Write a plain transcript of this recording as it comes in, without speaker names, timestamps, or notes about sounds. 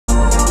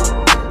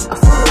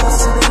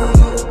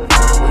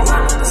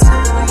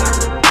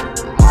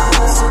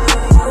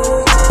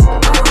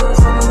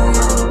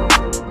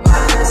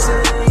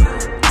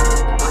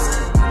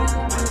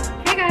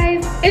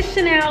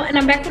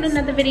back with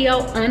another video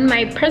on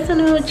my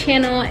personal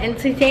channel, and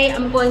today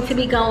I'm going to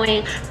be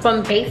going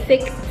from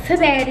basic to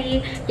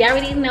baddie. You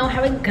already know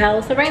how it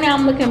goes. So right now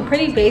I'm looking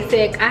pretty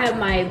basic. I have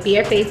my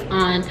bare face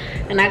on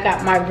and I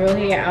got my real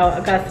hair out.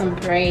 I got some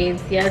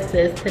braids, yes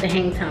sis, to the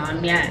hang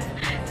time, yes.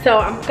 So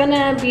I'm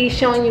gonna be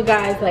showing you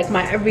guys like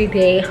my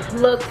everyday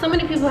look. So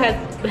many people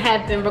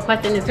have been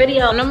requesting this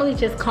video. I normally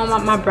just comb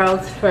out my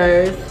brows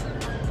first,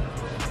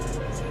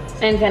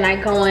 and then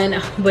I go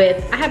in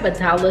with, I have a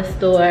dollar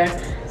store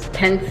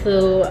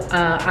pencil,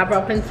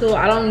 eyebrow pencil.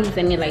 I don't use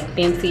any like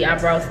fancy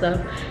eyebrow stuff,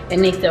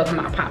 and they still come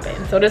out popping.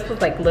 So this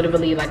was like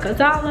literally like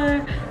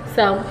 $1.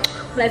 So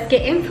let's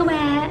get into it.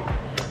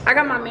 I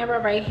got my mirror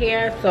right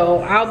here, so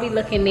I'll be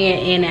looking there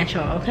and at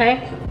y'all,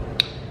 okay?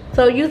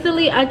 So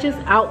usually I just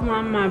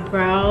outline my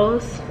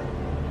brows.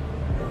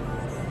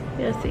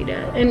 You see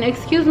that? And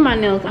excuse my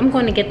nails, I'm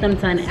going to get them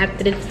done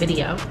after this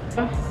video.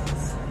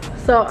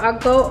 So I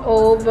go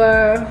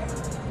over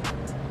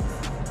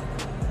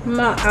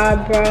my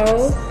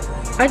eyebrows.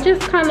 I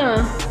just kind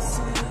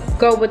of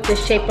go with the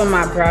shape of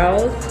my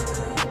brows.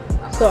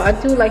 So I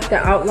do like the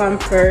outline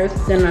first,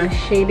 then I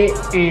shade it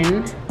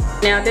in.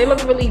 Now they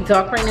look really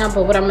dark right now,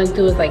 but what I'm gonna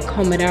do is like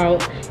comb it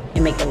out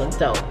and make it look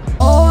dope.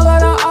 All of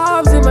the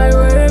arms in my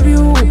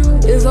review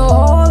is a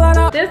whole lot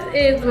of. This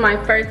is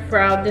my first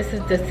brow, this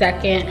is the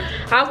second.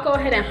 I'll go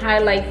ahead and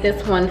highlight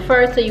this one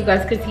first so you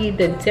guys can see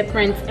the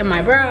difference in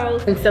my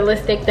brows. Concealer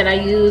stick that I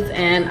use,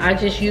 and I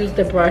just use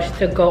the brush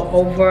to go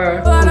over.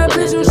 A lot of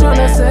bitches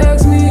tryna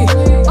sex me.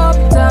 Up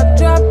top,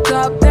 drop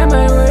top, that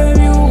my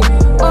review.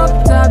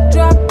 Up top,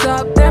 drop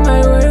top, that my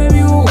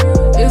review.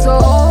 It's a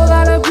whole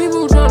lot of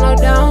people tryna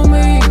down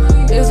me.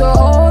 It's a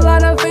whole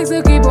lot of fakes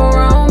to keep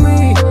around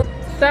me.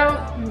 So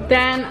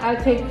then I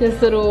take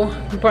this little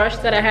brush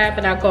that I have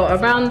and I go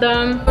around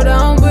them.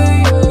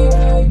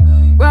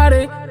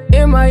 Riding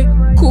in my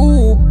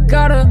coupe,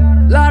 got a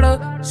lot of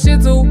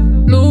shit to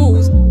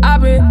lose.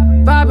 I've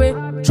been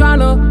vibing,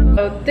 tryna.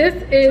 So this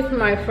is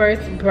my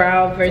first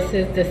brow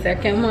versus the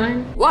second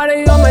one. Why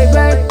they on my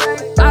back?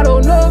 I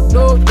don't know,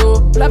 no.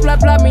 Blah, blah,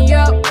 blah me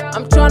up.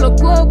 I'm tryna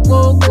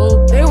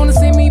go. They wanna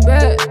see me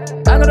back.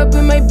 I got up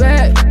in my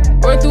bag,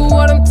 run through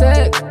all them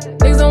tags.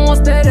 Niggas don't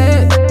want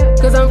that,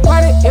 cause I'm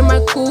riding in my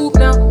coupe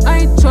now. I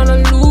ain't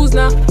tryna lose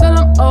now. Tell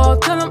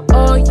them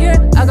all, yeah.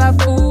 I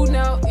got food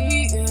now,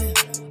 eating.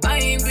 I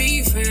ain't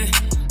beefing.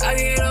 I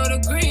get all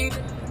the green.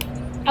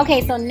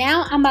 Okay, so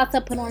now I'm about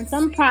to put on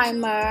some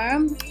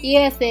primer.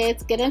 Yes,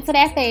 sis, get into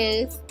that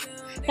face.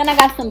 Then I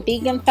got some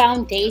vegan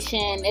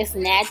foundation. It's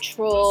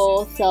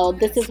natural, so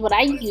this is what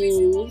I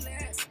use.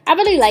 I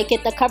really like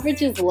it. The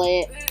coverage is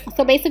lit.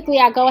 So basically,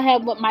 I go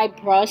ahead with my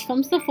brush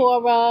from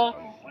Sephora,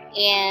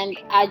 and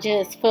I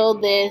just fill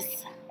this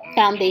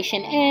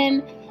foundation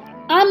in.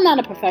 I'm not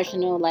a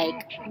professional.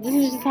 Like, this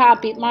is just how I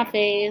beat my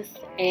face,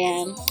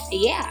 and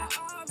yeah.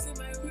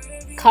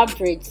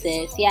 Coverage,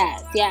 sis.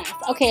 Yes.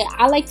 Okay,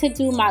 I like to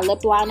do my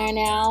lip liner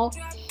now.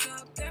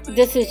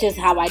 This is just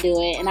how I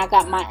do it. And I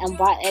got my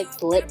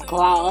NYX lip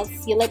gloss.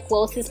 Your lip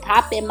gloss is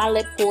popping. My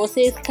lip gloss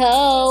is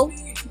cold.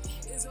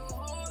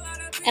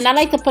 And I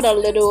like to put a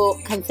little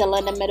concealer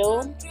in the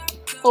middle.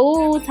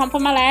 Oh, time for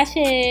my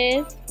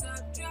lashes.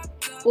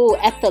 Oh,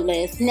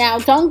 effortless. Now,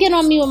 don't get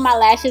on me with my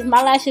lashes.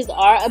 My lashes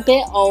are a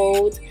bit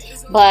old,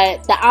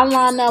 but the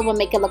eyeliner will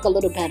make it look a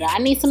little better. I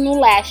need some new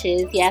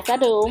lashes. Yes, I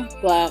do.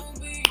 But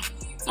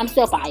I'm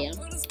still fire.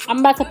 I'm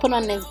about to put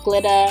on this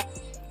glitter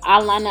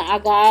eyeliner I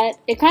got.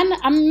 It kind of,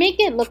 I make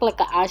it look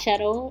like an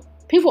eyeshadow.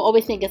 People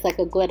always think it's like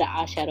a glitter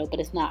eyeshadow, but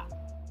it's not.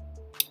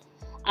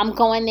 I'm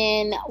going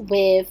in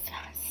with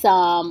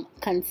some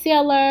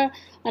concealer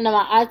under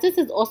my eyes. This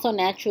is also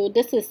natural.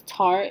 This is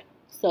Tarte.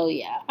 So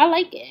yeah, I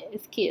like it.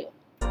 It's cute.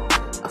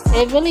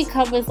 It really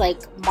covers like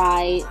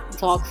my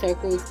dark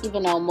circles,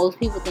 even though most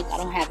people think I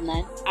don't have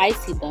none. I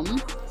see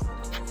them.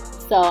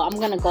 So I'm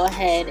gonna go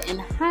ahead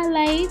and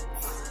highlight.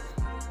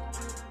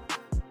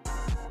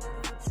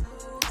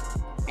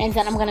 And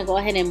then I'm gonna go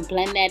ahead and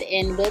blend that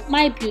in with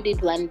my beauty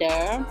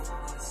blender.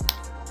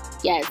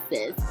 Yes,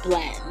 this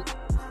blend.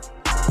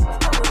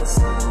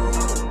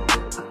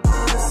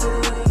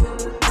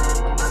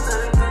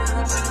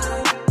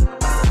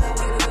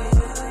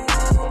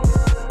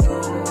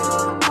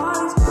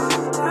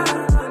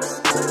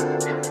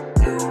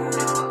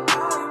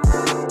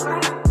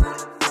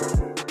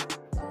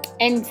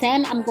 And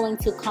then I'm going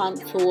to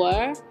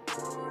contour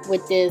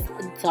with this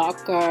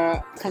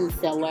darker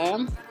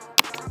concealer.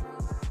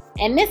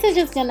 And this is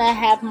just gonna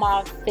have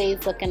my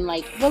face looking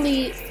like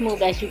really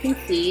smooth, as you can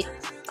see.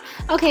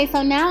 Okay,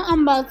 so now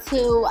I'm about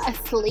to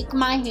sleek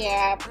my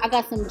hair. I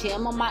got some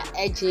jam on my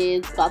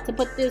edges. About to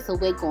put this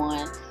wig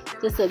on.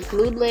 Just a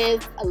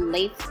glueless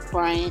lace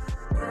front.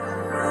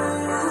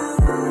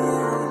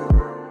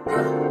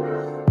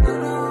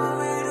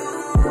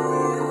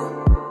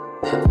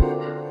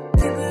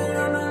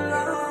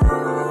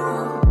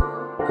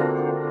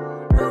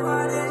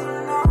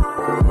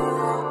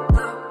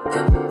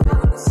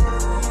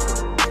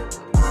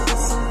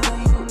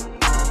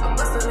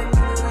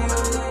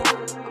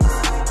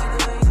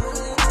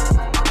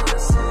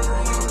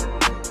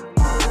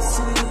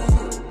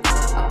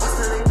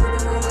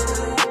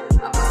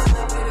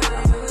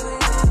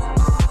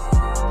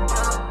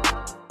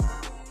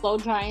 blow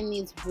drying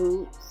these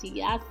roots. See,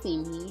 y'all see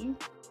me.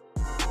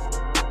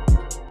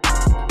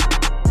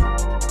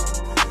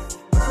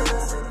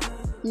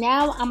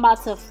 Now I'm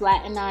about to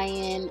flatten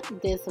iron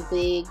this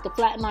wig. The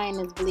flatten iron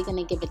is really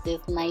gonna give it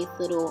this nice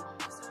little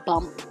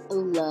bump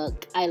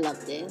look. I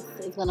love this.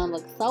 It's gonna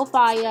look so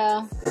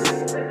fire.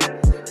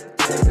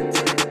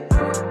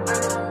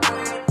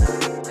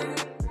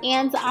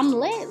 And I'm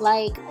lit.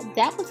 Like,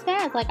 that was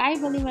fast. Like, I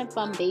really went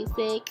from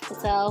basic.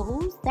 So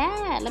who's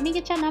that? Let me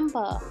get your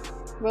number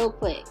real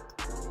quick.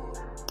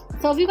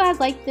 So if you guys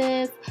like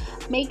this,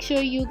 make sure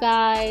you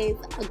guys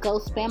go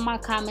spam my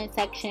comment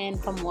section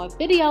for more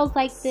videos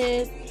like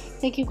this.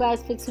 Thank you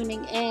guys for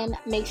tuning in.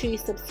 Make sure you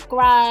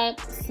subscribe,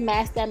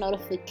 smash that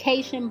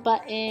notification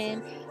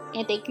button,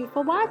 and thank you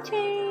for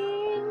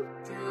watching.